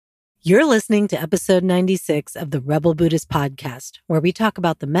You're listening to episode 96 of the Rebel Buddhist Podcast, where we talk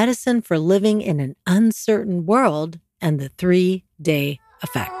about the medicine for living in an uncertain world and the 3-day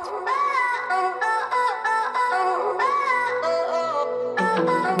effect.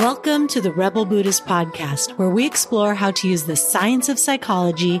 Welcome to the Rebel Buddhist Podcast, where we explore how to use the science of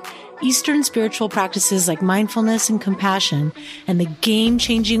psychology, Eastern spiritual practices like mindfulness and compassion, and the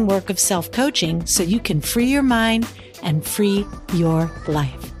game-changing work of self-coaching so you can free your mind and free your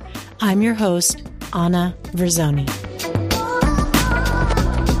life. I'm your host, Anna Verzoni.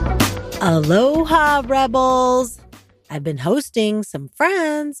 Aloha, Rebels! I've been hosting some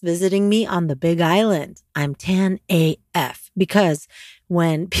friends visiting me on the Big Island. I'm tan AF because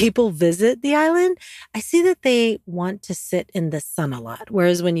when people visit the island, I see that they want to sit in the sun a lot.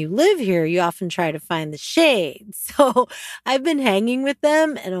 Whereas when you live here, you often try to find the shade. So I've been hanging with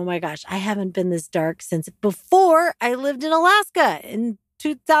them and oh my gosh, I haven't been this dark since before I lived in Alaska in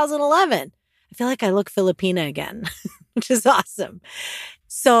 2011. I feel like I look Filipina again, which is awesome.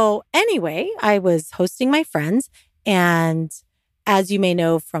 So anyway, I was hosting my friends, and as you may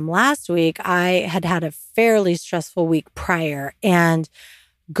know from last week, I had had a fairly stressful week prior, and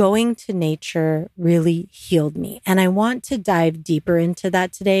going to nature really healed me. And I want to dive deeper into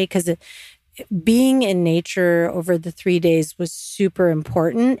that today because being in nature over the 3 days was super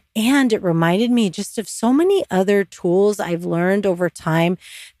important. And it reminded me just of so many other tools I've learned over time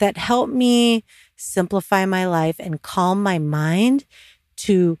that help me simplify my life and calm my mind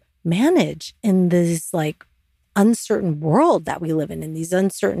to manage in this uncertain world that we live in these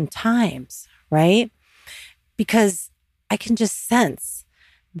uncertain times, right? Because I can just sense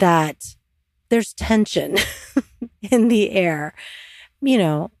that there's tension in the air. You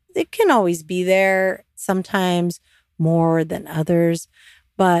know, it can always be there, sometimes more than others.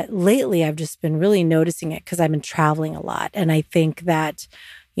 But lately, I've just been really noticing it because I've been traveling a lot. And I think that,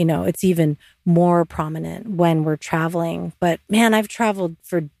 it's even more prominent when we're traveling. But man, I've traveled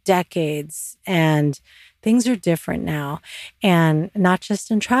for decades and things are different now. And not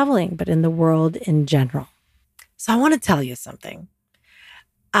just in traveling, but in the world in general. So I want to tell you something.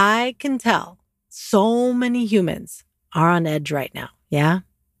 I can tell so many humans are on edge right now. Yeah.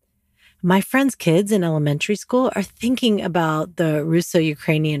 My friends' kids in elementary school are thinking about the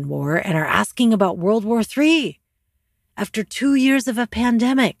Russo-Ukrainian war and are asking about World War III. After 2 years of a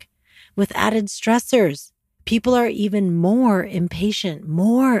pandemic with added stressors, people are even more impatient,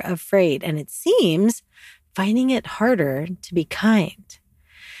 more afraid, and it seems finding it harder to be kind.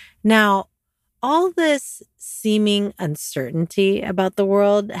 Now, all this seeming uncertainty about the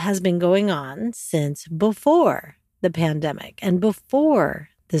world has been going on since before the pandemic and before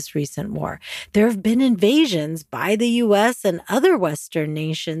this recent war. There have been invasions by the US and other Western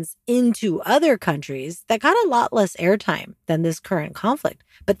nations into other countries that got a lot less airtime than this current conflict,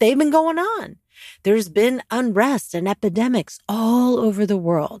 but they've been going on. There's been unrest and epidemics all over the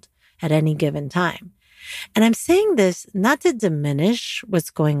world at any given time. And I'm saying this not to diminish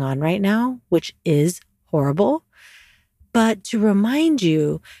what's going on right now, which is horrible, but to remind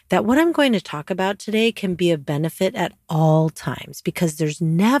you that what I'm going to talk about today can be of benefit at all times because there's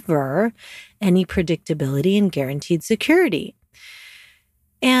never any predictability and guaranteed security.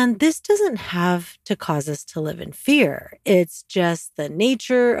 And this doesn't have to cause us to live in fear. It's just the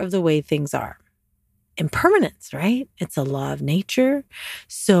nature of the way things are. Impermanence, right? It's a law of nature.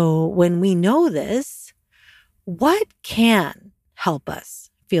 So when we know this, what can help us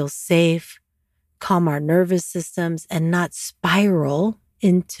feel safe, calm our nervous systems, and not spiral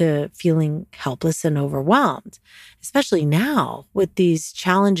into feeling helpless and overwhelmed, especially now with these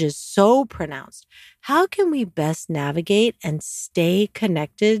challenges so pronounced? How can we best navigate and stay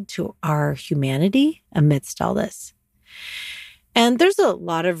connected to our humanity amidst all this? And there's a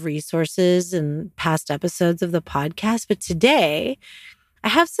lot of resources in past episodes of the podcast, but today I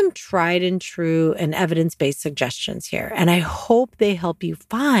have some tried and true and evidence-based suggestions here, and I hope they help you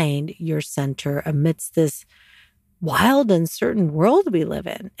find your center amidst this wild, uncertain world we live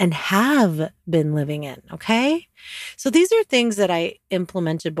in and have been living in, okay? So these are things that I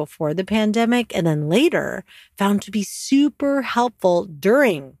implemented before the pandemic and then later found to be super helpful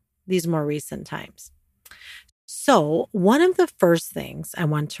during these more recent times. So one of the first things I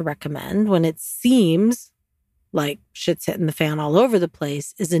want to recommend when it seems like shit's hitting the fan all over the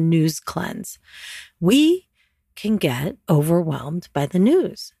place is a news cleanse. We can get overwhelmed by the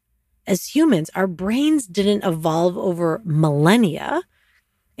news. As humans, our brains didn't evolve over millennia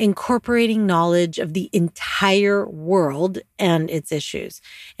incorporating knowledge of the entire world and its issues.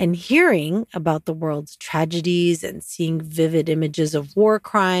 And hearing about the world's tragedies and seeing vivid images of war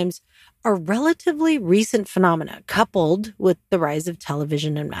crimes are relatively recent phenomena coupled with the rise of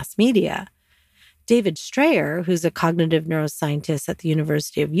television and mass media. David Strayer, who's a cognitive neuroscientist at the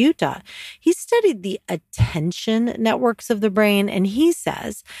University of Utah, he studied the attention networks of the brain, and he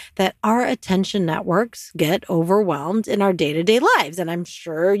says that our attention networks get overwhelmed in our day-to-day lives. And I'm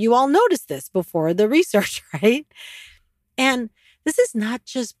sure you all noticed this before the research, right? And this is not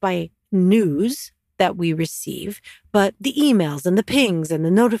just by news that we receive, but the emails and the pings and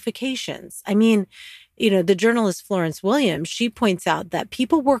the notifications. I mean, the journalist Florence Williams, she points out that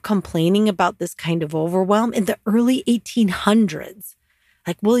people were complaining about this kind of overwhelm in the early 1800s.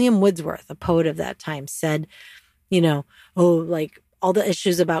 Like William Wordsworth, a poet of that time, said, like all the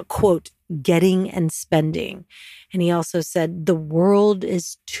issues about, quote, getting and spending. And he also said, the world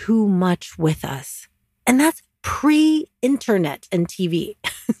is too much with us. And that's pre-internet and TV.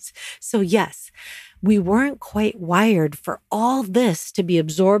 So yes, we weren't quite wired for all this to be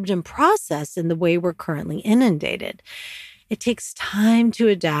absorbed and processed in the way we're currently inundated. It takes time to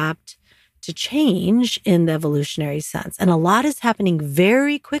adapt, to change in the evolutionary sense. And a lot is happening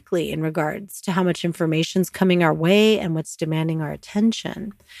very quickly in regards to how much information is coming our way and what's demanding our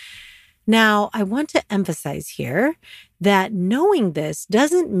attention. Now, I want to emphasize here that knowing this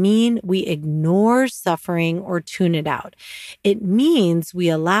doesn't mean we ignore suffering or tune it out. It means we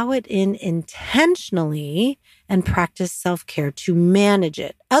allow it in intentionally and practice self-care to manage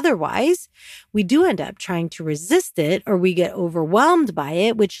it. Otherwise, we do end up trying to resist it, or we get overwhelmed by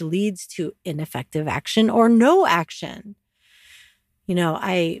it, which leads to ineffective action or no action.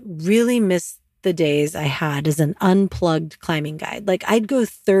 I really miss the days I had as an unplugged climbing guide. Like I'd go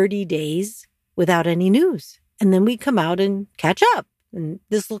 30 days without any news, and then we'd come out and catch up. And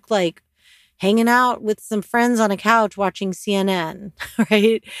this looked like hanging out with some friends on a couch watching CNN,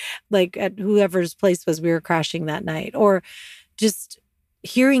 right? Like at whoever's place was we were crashing that night, or just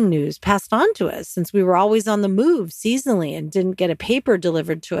hearing news passed on to us since we were always on the move seasonally and didn't get a paper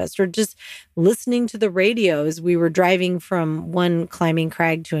delivered to us, or just listening to the radio as we were driving from one climbing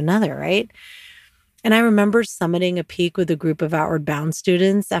crag to another, right? And I remember summiting a peak with a group of Outward Bound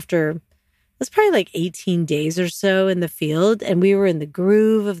students after, it was probably like 18 days or so in the field. And we were in the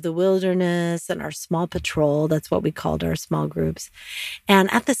groove of the wilderness and our small patrol. That's what we called our small groups.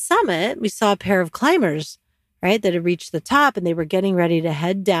 And at the summit, we saw a pair of climbers, right, that had reached the top, and they were getting ready to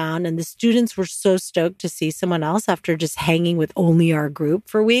head down. And the students were so stoked to see someone else after just hanging with only our group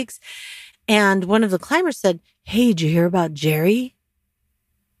for weeks. And one of the climbers said, "Hey, did you hear about Jerry?"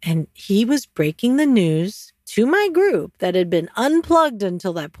 And he was breaking the news to my group that had been unplugged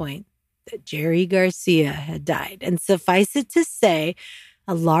until that point, that Jerry Garcia had died. And suffice it to say,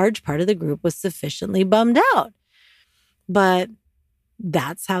 a large part of the group was sufficiently bummed out. But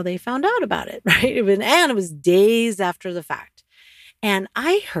that's how they found out about it, right? And it was days after the fact. And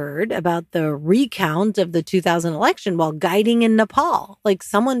I heard about the recount of the 2000 election while guiding in Nepal. Like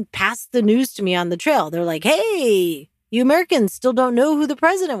someone passed the news to me on the trail. They're like, "Hey, you Americans still don't know who the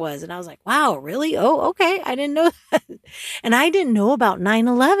president was." And I was like, wow, really? Oh, okay. I didn't know that. And I didn't know about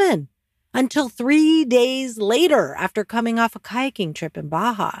 9/11 until 3 days later after coming off a kayaking trip in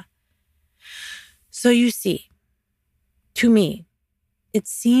Baja. So you see, to me, it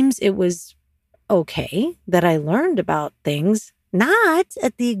seems it was okay that I learned about things not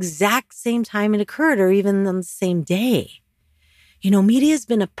at the exact same time it occurred or even on the same day. Media has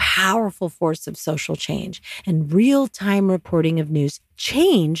been a powerful force of social change, and real-time reporting of news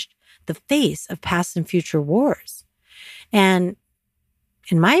changed the face of past and future wars. And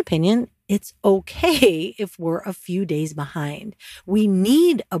in my opinion, it's okay if we're a few days behind. We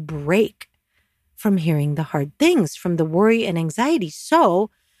need a break from hearing the hard things, from the worry and anxiety.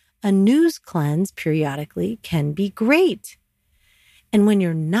 So a news cleanse periodically can be great. And when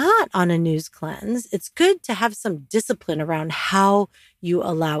you're not on a news cleanse, it's good to have some discipline around how you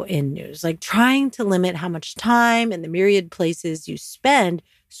allow in news, like trying to limit how much time and the myriad places you spend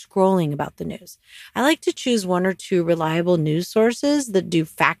scrolling about the news. I like to choose one or two reliable news sources that do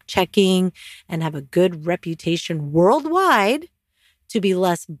fact checking and have a good reputation worldwide to be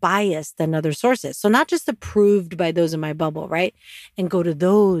less biased than other sources. So not just approved by those in my bubble, right? And go to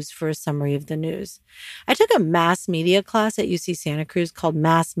those for a summary of the news. I took a mass media class at UC Santa Cruz called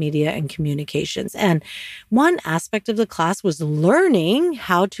Mass Media and Communications. And one aspect of the class was learning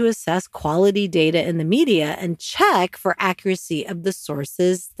how to assess quality data in the media and check for accuracy of the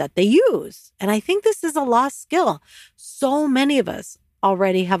sources that they use. And I think this is a lost skill. So many of us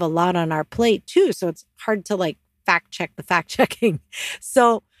already have a lot on our plate too. So it's hard to fact check the fact checking.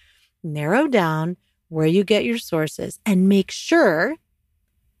 So narrow down where you get your sources and make sure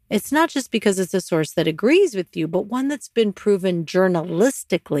it's not just because it's a source that agrees with you, but one that's been proven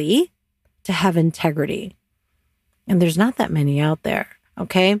journalistically to have integrity. And there's not that many out there,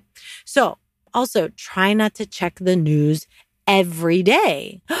 okay? So also try not to check the news every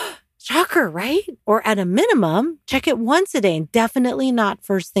day. Shocker, right? Or at a minimum, check it once a day and definitely not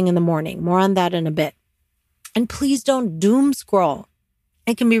first thing in the morning. More on that in a bit. And please don't doom scroll.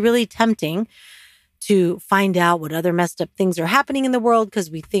 It can be really tempting to find out what other messed up things are happening in the world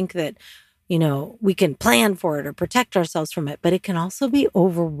because we think that, we can plan for it or protect ourselves from it, but it can also be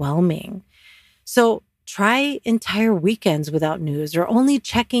overwhelming. So try entire weekends without news or only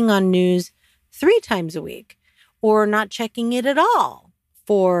checking on news 3 times a week or not checking it at all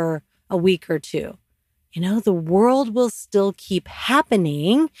for a week or two. The world will still keep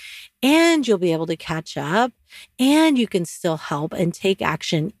happening and you'll be able to catch up and you can still help and take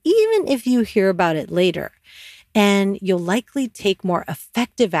action even if you hear about it later. And you'll likely take more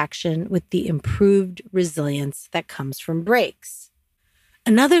effective action with the improved resilience that comes from breaks.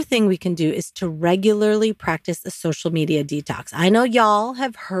 Another thing we can do is to regularly practice a social media detox. I know y'all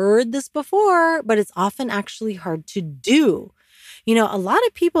have heard this before, but it's often actually hard to do. A lot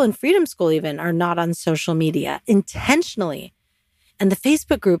of people in Freedom School even are not on social media intentionally. And the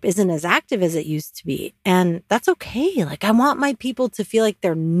Facebook group isn't as active as it used to be. And that's okay. I want my people to feel like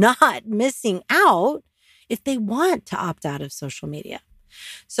they're not missing out if they want to opt out of social media.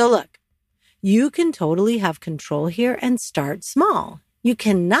 So look, you can totally have control here and start small. You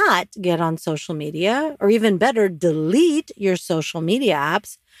cannot get on social media, or even better, delete your social media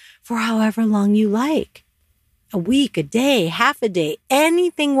apps for however long you like. A week, a day, half a day,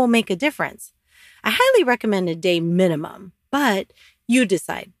 anything will make a difference. I highly recommend a day minimum, but you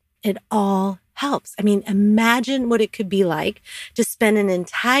decide. It all helps. Imagine what it could be like to spend an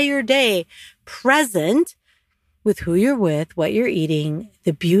entire day present with who you're with, what you're eating,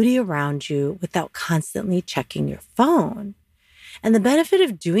 the beauty around you without constantly checking your phone. And the benefit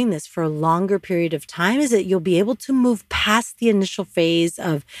of doing this for a longer period of time is that you'll be able to move past the initial phase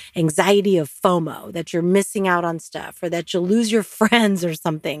of anxiety of FOMO, that you're missing out on stuff or that you'll lose your friends or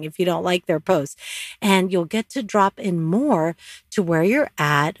something if you don't like their posts. And you'll get to drop in more to where you're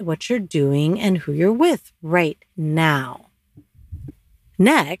at, what you're doing, and who you're with right now.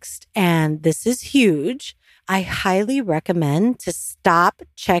 Next, and this is huge, I highly recommend to stop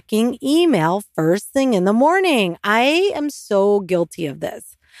checking email first thing in the morning. I am so guilty of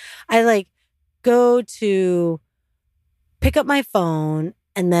this. I go to pick up my phone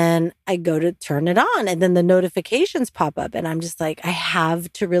and then I go to turn it on and then the notifications pop up and I'm just I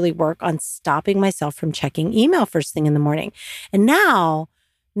have to really work on stopping myself from checking email first thing in the morning. And now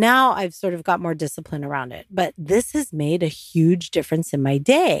I've sort of got more discipline around it, but this has made a huge difference in my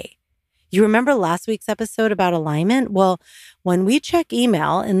day. You remember last week's episode about alignment? Well, when we check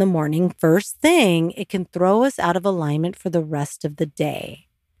email in the morning first thing, it can throw us out of alignment for the rest of the day.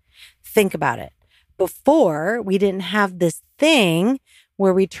 Think about it. Before, we didn't have this thing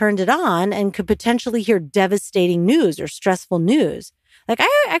where we turned it on and could potentially hear devastating news or stressful news.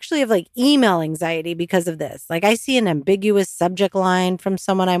 I actually have email anxiety because of this. I see an ambiguous subject line from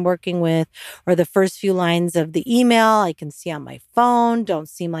someone I'm working with, or the first few lines of the email I can see on my phone don't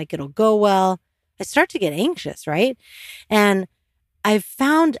seem like it'll go well. I start to get anxious, right? And I've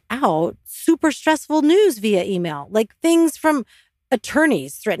found out super stressful news via email, things from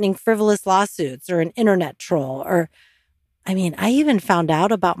attorneys threatening frivolous lawsuits or an internet troll, I even found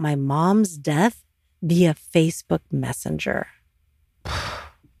out about my mom's death via Facebook Messenger.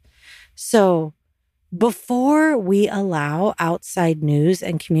 So before we allow outside news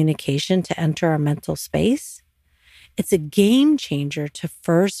and communication to enter our mental space, it's a game changer to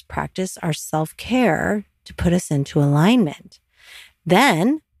first practice our self-care to put us into alignment.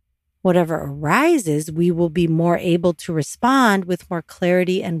 Then, whatever arises, we will be more able to respond with more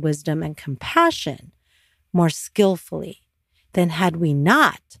clarity and wisdom and compassion, more skillfully than had we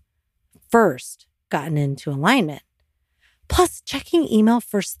not first gotten into alignment. Plus, checking email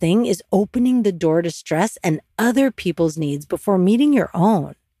first thing is opening the door to stress and other people's needs before meeting your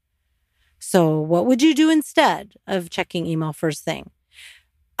own. So what would you do instead of checking email first thing?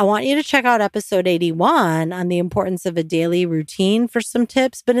 I want you to check out episode 81 on the importance of a daily routine for some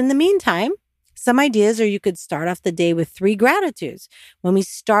tips. But in the meantime, some ideas are you could start off the day with 3 gratitudes. When we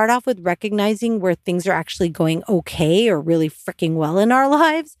start off with recognizing where things are actually going okay or really freaking well in our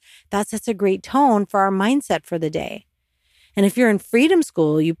lives, that sets a great tone for our mindset for the day. And if you're in Freedom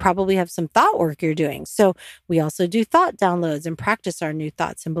School, you probably have some thought work you're doing. So we also do thought downloads and practice our new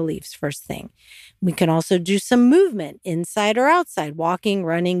thoughts and beliefs first thing. We can also do some movement inside or outside, walking,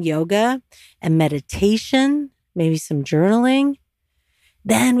 running, yoga, and meditation, maybe some journaling.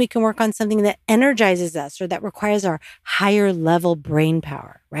 Then we can work on something that energizes us or that requires our higher level brain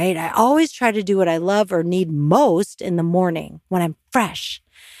power, right? I always try to do what I love or need most in the morning when I'm fresh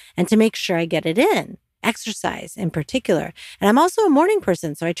and to make sure I get it in, exercise in particular. And I'm also a morning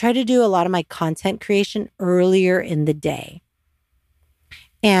person, so I try to do a lot of my content creation earlier in the day.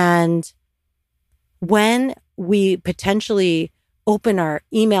 And when we potentially open our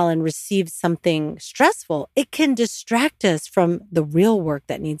email and receive something stressful, it can distract us from the real work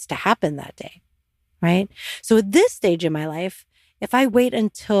that needs to happen that day, right? So at this stage in my life, if I wait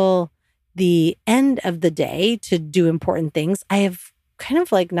until the end of the day to do important things, I have kind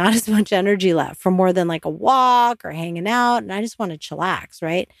of like not as much energy left for more than like a walk or hanging out. And I just want to chillax,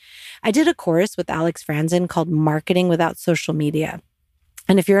 right? I did a course with Alex Franzen called Marketing Without Social Media.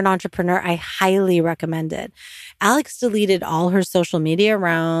 And if you're an entrepreneur, I highly recommend it. Alex deleted all her social media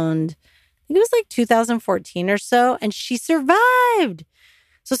around, I think it was like 2014 or so, and she survived.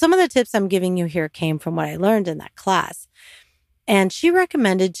 So some of the tips I'm giving you here came from what I learned in that class. And she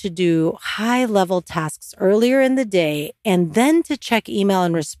recommended to do high-level tasks earlier in the day and then to check email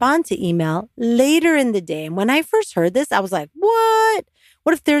and respond to email later in the day. And when I first heard this, I was like, what?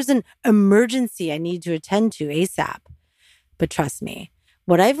 What if there's an emergency I need to attend to ASAP? But trust me,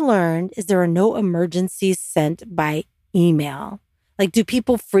 what I've learned is there are no emergencies sent by email. Like, do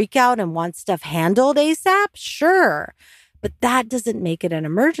people freak out and want stuff handled ASAP? Sure. But that doesn't make it an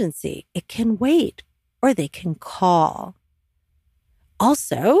emergency. It can wait, or they can call.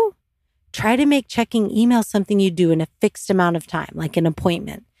 Also, try to make checking email something you do in a fixed amount of time, like an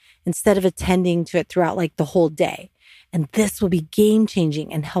appointment, instead of attending to it throughout like the whole day. And this will be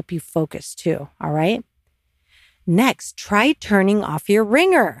game-changing and help you focus too, all right? Next, try turning off your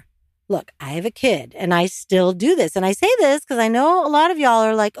ringer. Look, I have a kid and I still do this. And I say this because I know a lot of y'all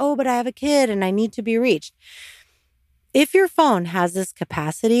are like, oh, but I have a kid and I need to be reached. If your phone has this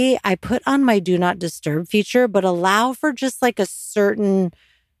capacity, I put on my do not disturb feature, but allow for just like a certain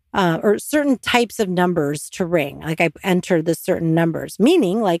types of numbers to ring. Like I enter the certain numbers,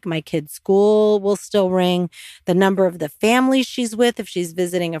 meaning like my kid's school will still ring, the number of the family she's with, if she's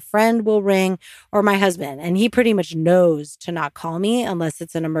visiting a friend, will ring, or my husband. And he pretty much knows to not call me unless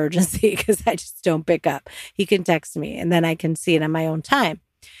it's an emergency because I just don't pick up. He can text me and then I can see it on my own time.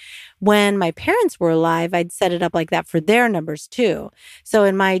 When my parents were alive, I'd set it up like that for their numbers too. So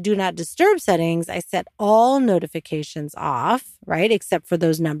in my do not disturb settings, I set all notifications off, right? Except for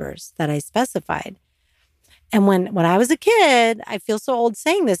those numbers that I specified. And when I was a kid, I feel so old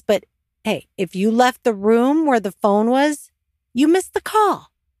saying this, but hey, if you left the room where the phone was, you missed the call.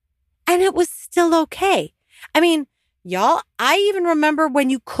 And it was still okay. I mean, y'all, I even remember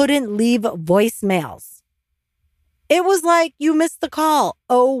when you couldn't leave voicemails. It was like you missed the call.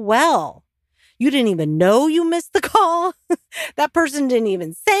 Oh, well, you didn't even know you missed the call. That person didn't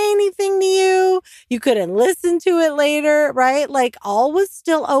even say anything to you. You couldn't listen to it later, right? Like all was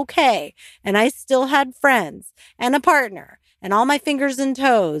still okay. And I still had friends and a partner and all my fingers and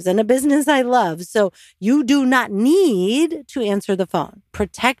toes and a business I love. So you do not need to answer the phone.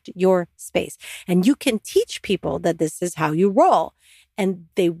 Protect your space. And you can teach people that this is how you roll. And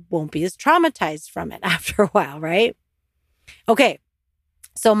they won't be as traumatized from it after a while, right? Okay,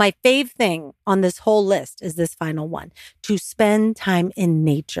 so my fave thing on this whole list is this final one, to spend time in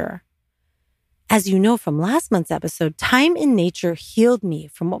nature. As you know from last month's episode, time in nature healed me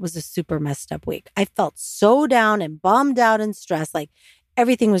from what was a super messed up week. I felt so down and bummed out and stressed, like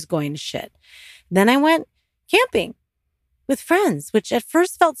everything was going to shit. Then I went camping with friends, which at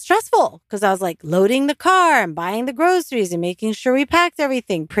first felt stressful because I was like loading the car and buying the groceries and making sure we packed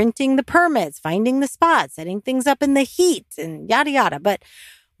everything, printing the permits, finding the spots, setting things up in the heat and yada, yada. But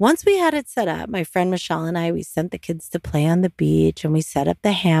once we had it set up, my friend Michelle and I, we sent the kids to play on the beach and we set up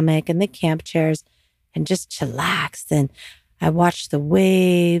the hammock and the camp chairs and just chillaxed. And I watched the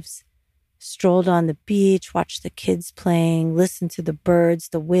waves, strolled on the beach, watched the kids playing, listened to the birds,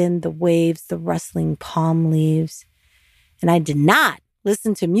 the wind, the waves, the rustling palm leaves. And I did not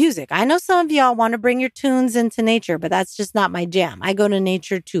listen to music. I know some of y'all want to bring your tunes into nature, but that's just not my jam. I go to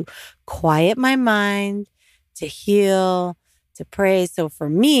nature to quiet my mind, to heal, to pray. So for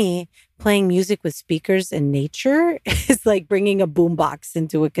me, playing music with speakers in nature is like bringing a boombox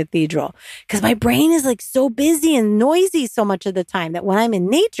into a cathedral because my brain is like so busy and noisy so much of the time that when I'm in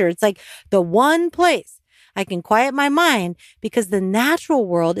nature, it's like the one place I can quiet my mind because the natural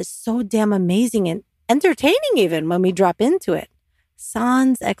world is so damn amazing and entertaining even when we drop into it.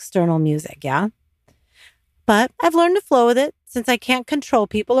 Sans external music, yeah? But I've learned to flow with it. since I can't control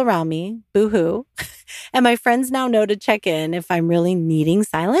people around me, boo-hoo, and my friends now know to check in if I'm really needing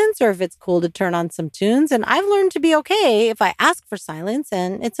silence or if it's cool to turn on some tunes. And I've learned to be okay if I ask for silence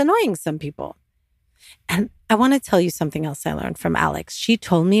and it's annoying some people. And I want to tell you something else I learned from Alex. She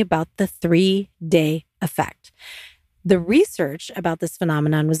told me about the 3-day effect. The research about this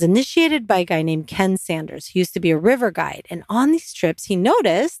phenomenon was initiated by a guy named Ken Sanders. He used to be a river guide. And on these trips, he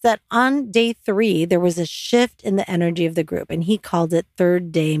noticed that on day 3, there was a shift in the energy of the group. And he called it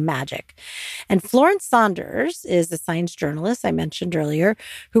third day magic. And Florence Saunders is a science journalist I mentioned earlier,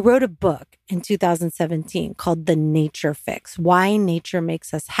 who wrote a book in 2017 called The Nature Fix: Why Nature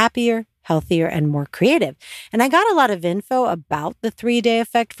Makes Us Happier, Healthier, and More Creative. And I got a lot of info about the 3-day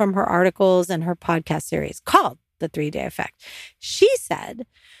effect from her articles and her podcast series called The 3-Day Effect. She said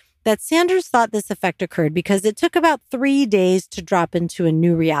that Sanders thought this effect occurred because it took about 3 days to drop into a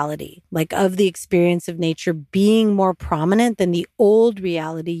new reality, like of the experience of nature being more prominent than the old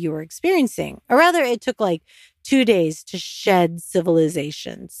reality you were experiencing. Or rather, it took like 2 days to shed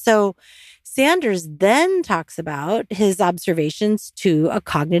civilization. So Sanders then talks about his observations to a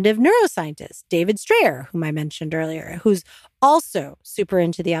cognitive neuroscientist, David Strayer, whom I mentioned earlier, who's also super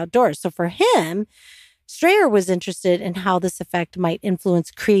into the outdoors. So for him, Strayer was interested in how this effect might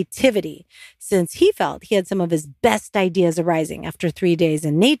influence creativity, since he felt he had some of his best ideas arising after 3 days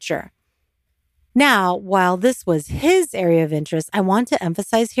in nature. Now, while this was his area of interest, I want to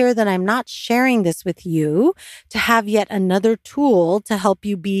emphasize here that I'm not sharing this with you to have yet another tool to help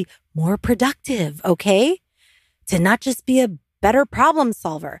you be more productive, okay? To not just be a better problem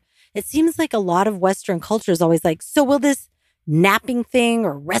solver. It seems like a lot of Western culture is always like, so will this napping thing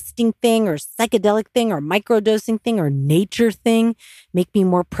or resting thing or psychedelic thing or microdosing thing or nature thing make me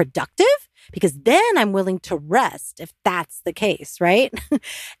more productive? Because then I'm willing to rest if that's the case, right?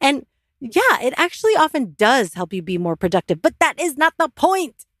 And yeah, it actually often does help you be more productive, but that is not the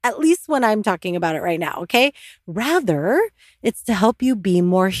point, at least when I'm talking about it right now, okay? Rather, it's to help you be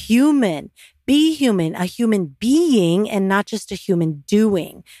more human. Be human, a human being, and not just a human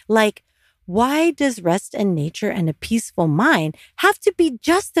doing. Like, why does rest and nature and a peaceful mind have to be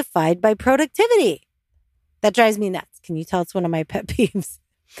justified by productivity? That drives me nuts. Can you tell it's one of my pet peeves?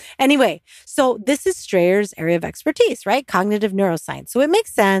 Anyway, so this is Strayer's area of expertise, right? Cognitive neuroscience. So it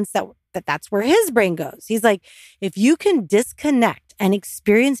makes sense that's where his brain goes. He's like, if you can disconnect and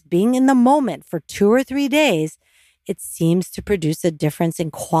experience being in the moment for 2 or 3 days, it seems to produce a difference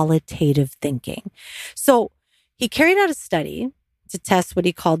in qualitative thinking. So he carried out a study to test what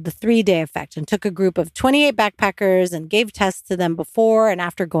he called the 3-day effect and took a group of 28 backpackers and gave tests to them before and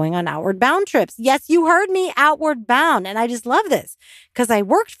after going on outward bound trips. Yes, you heard me, outward bound. And I just love this because I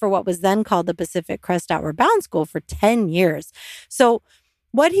worked for what was then called the Pacific Crest Outward Bound School for 10 years. So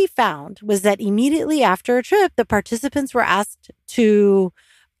what he found was that immediately after a trip, the participants were asked to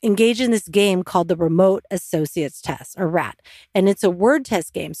engage in this game called the Remote Associates Test, or RAT. And it's a word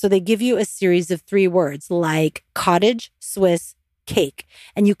test game. So they give you a series of 3 words like cottage, Swiss, cake.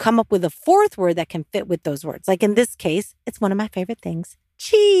 And you come up with a 4th word that can fit with those words. Like in this case, it's one of my favorite things,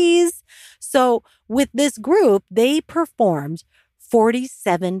 cheese. So with this group, they performed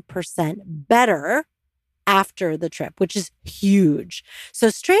 47% better after the trip, which is huge. So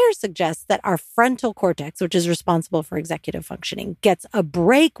Strayer suggests that our frontal cortex, which is responsible for executive functioning, gets a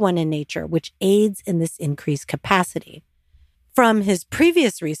break when in nature, which aids in this increased capacity. From his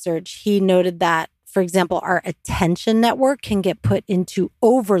previous research, he noted that, for example, our attention network can get put into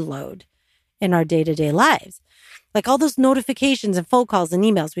overload in our day-to-day lives, like all those notifications and phone calls and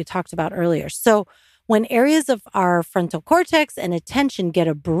emails we talked about earlier. So when areas of our frontal cortex and attention get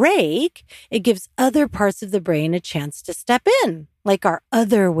a break, it gives other parts of the brain a chance to step in, like our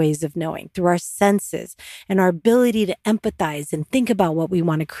other ways of knowing through our senses and our ability to empathize and think about what we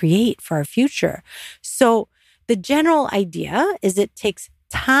want to create for our future. So the general idea is it takes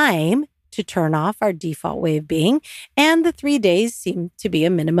time to turn off our default way of being, and the 3 days seem to be a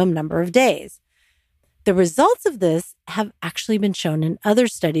minimum number of days. The results of this have actually been shown in other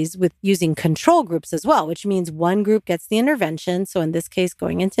studies with using control groups as well, which means one group gets the intervention, so in this case,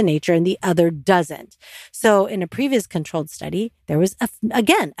 going into nature, and the other doesn't. So in a previous controlled study, there was,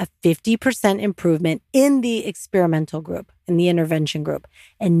 again, a 50% improvement in the experimental group, in the intervention group,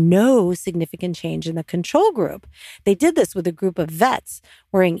 and no significant change in the control group. They did this with a group of vets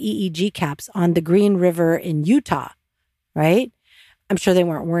wearing EEG caps on the Green River in Utah, right? I'm sure they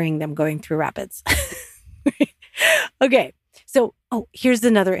weren't wearing them going through rapids. Okay, so here's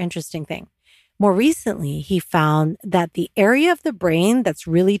another interesting thing. More recently, he found that the area of the brain that's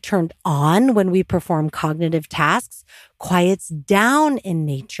really turned on when we perform cognitive tasks quiets down in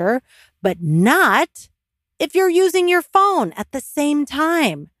nature, but not if you're using your phone at the same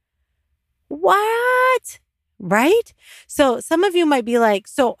time. What? Right? So some of you might be like,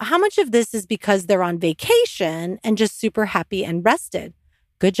 so how much of this is because they're on vacation and just super happy and rested?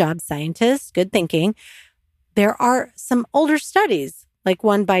 Good job, scientists. Good thinking. There are some older studies, like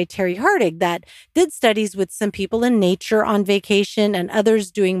one by Terry Hardig, that did studies with some people in nature on vacation and others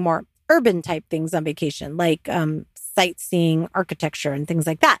doing more urban type things on vacation, like sightseeing, architecture, and things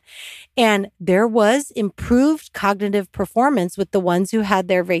like that. And there was improved cognitive performance with the ones who had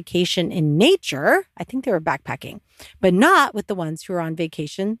their vacation in nature. I think they were backpacking, but not with the ones who were on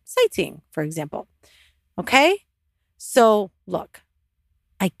vacation sightseeing, for example. Okay? So look,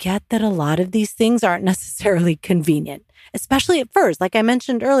 I get that a lot of these things aren't necessarily convenient, especially at first. Like I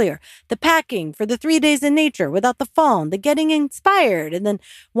mentioned earlier, the packing for the 3 days in nature without the phone, the getting inspired and then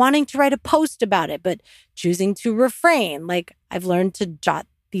wanting to write a post about it, but choosing to refrain. Like I've learned to jot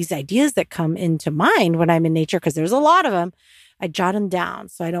these ideas that come into mind when I'm in nature, because there's a lot of them. I jot them down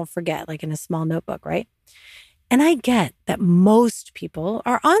so I don't forget, like in a small notebook, right? And I get that most people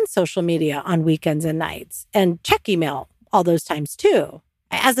are on social media on weekends and nights and check email all those times too.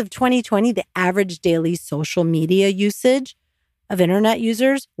 As of 2020, the average daily social media usage of internet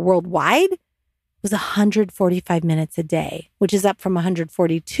users worldwide was 145 minutes a day, which is up from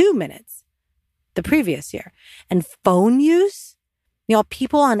 142 minutes the previous year. And phone use,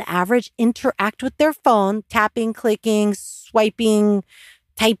 people on average interact with their phone, tapping, clicking, swiping,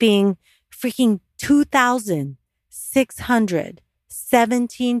 typing, freaking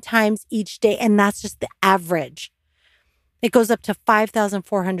 2,617 times each day. And that's just the average. It goes up to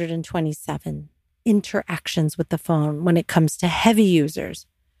 5,427 interactions with the phone when it comes to heavy users.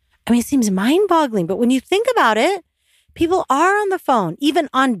 I mean, it seems mind-boggling, but when you think about it, people are on the phone, even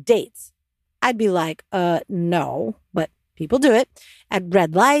on dates. I'd be like, no, but people do it at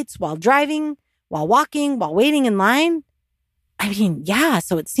red lights, while driving, while walking, while waiting in line. I mean, yeah,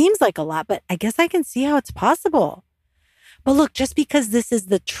 so it seems like a lot, but I guess I can see how it's possible. But look, just because this is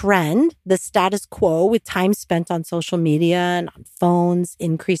the trend, the status quo with time spent on social media and on phones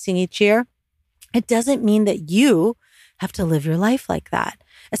increasing each year, it doesn't mean that you have to live your life like that,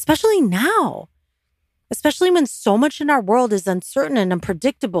 especially now, especially when so much in our world is uncertain and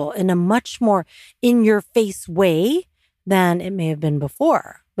unpredictable in a much more in-your-face way than it may have been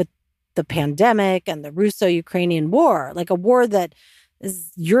before with the pandemic and the Russo-Ukrainian war, like a war that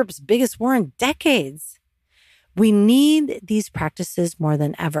is Europe's biggest war in decades. We need these practices more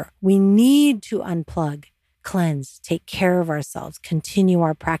than ever. We need to unplug, cleanse, take care of ourselves, continue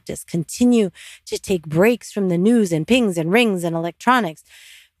our practice, continue to take breaks from the news and pings and rings and electronics.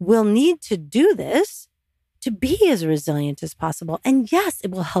 We'll need to do this to be as resilient as possible. And yes,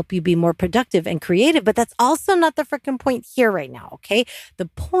 it will help you be more productive and creative, but that's also not the freaking point here right now, okay? The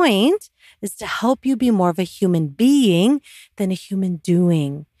point is to help you be more of a human being than a human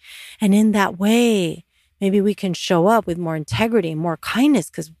doing. And in that way, maybe we can show up with more integrity and more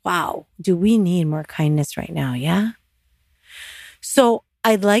kindness, because wow, do we need more kindness right now, yeah? So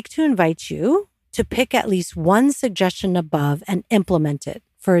I'd like to invite you to pick at least one suggestion above and implement it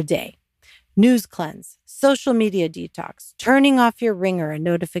for a day. News cleanse, social media detox, turning off your ringer and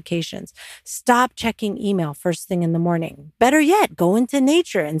notifications, stop checking email first thing in the morning. Better yet, go into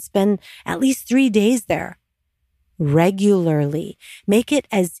nature and spend at least 3 days there. Regularly. Make it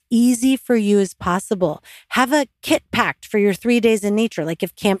as easy for you as possible. Have a kit packed for your 3 days in nature. Like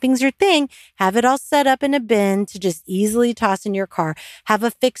if camping's your thing, have it all set up in a bin to just easily toss in your car. Have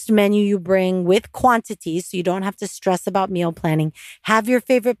a fixed menu you bring with quantities so you don't have to stress about meal planning. Have your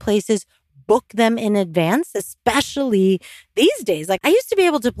favorite places. Book them in advance, especially these days. Like I used to be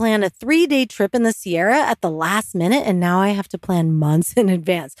able to plan a 3-day trip in the Sierra at the last minute, and now I have to plan months in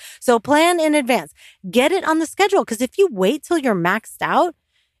advance. So plan in advance. Get it on the schedule, because if you wait till you're maxed out,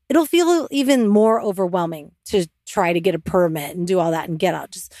 it'll feel even more overwhelming to try to get a permit and do all that and get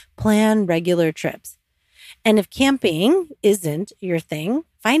out. Just plan regular trips. And if camping isn't your thing,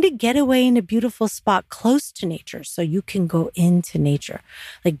 find a getaway in a beautiful spot close to nature so you can go into nature.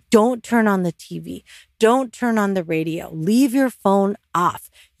 Like don't turn on the TV. Don't turn on the radio. Leave your phone off.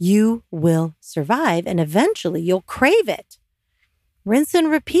 You will survive and eventually you'll crave it. Rinse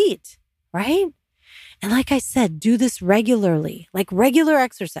and repeat, right? And like I said, do this regularly, like regular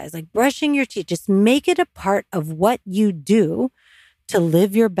exercise, like brushing your teeth. Just make it a part of what you do to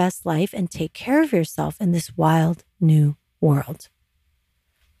live your best life and take care of yourself in this wild new world.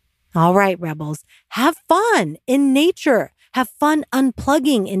 All right, rebels, have fun in nature. Have fun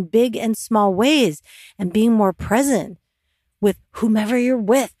unplugging in big and small ways and being more present with whomever you're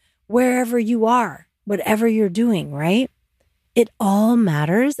with, wherever you are, whatever you're doing, right? It all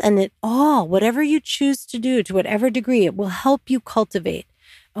matters, and whatever you choose to do, to whatever degree, it will help you cultivate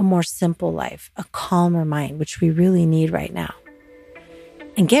a more simple life, a calmer mind, which we really need right now.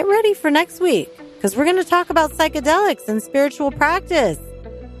 And get ready for next week, because we're going to talk about psychedelics and spiritual practice.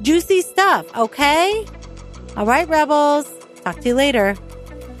 Juicy stuff, okay? All right, Rebels. Talk to you later.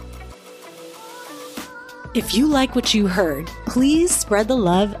 If you like what you heard, please spread the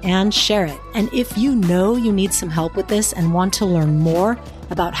love and share it. And if you know you need some help with this and want to learn more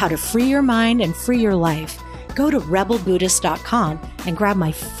about how to free your mind and free your life, go to rebelbuddhist.com and grab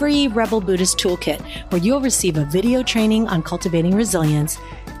my free Rebel Buddhist Toolkit, where you'll receive a video training on cultivating resilience,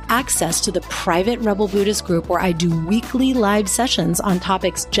 access to the private Rebel Buddhist group where I do weekly live sessions on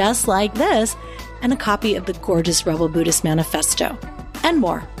topics just like this, and a copy of the gorgeous Rebel Buddhist Manifesto, and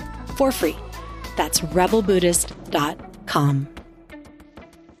more for free. That's rebelbuddhist.com.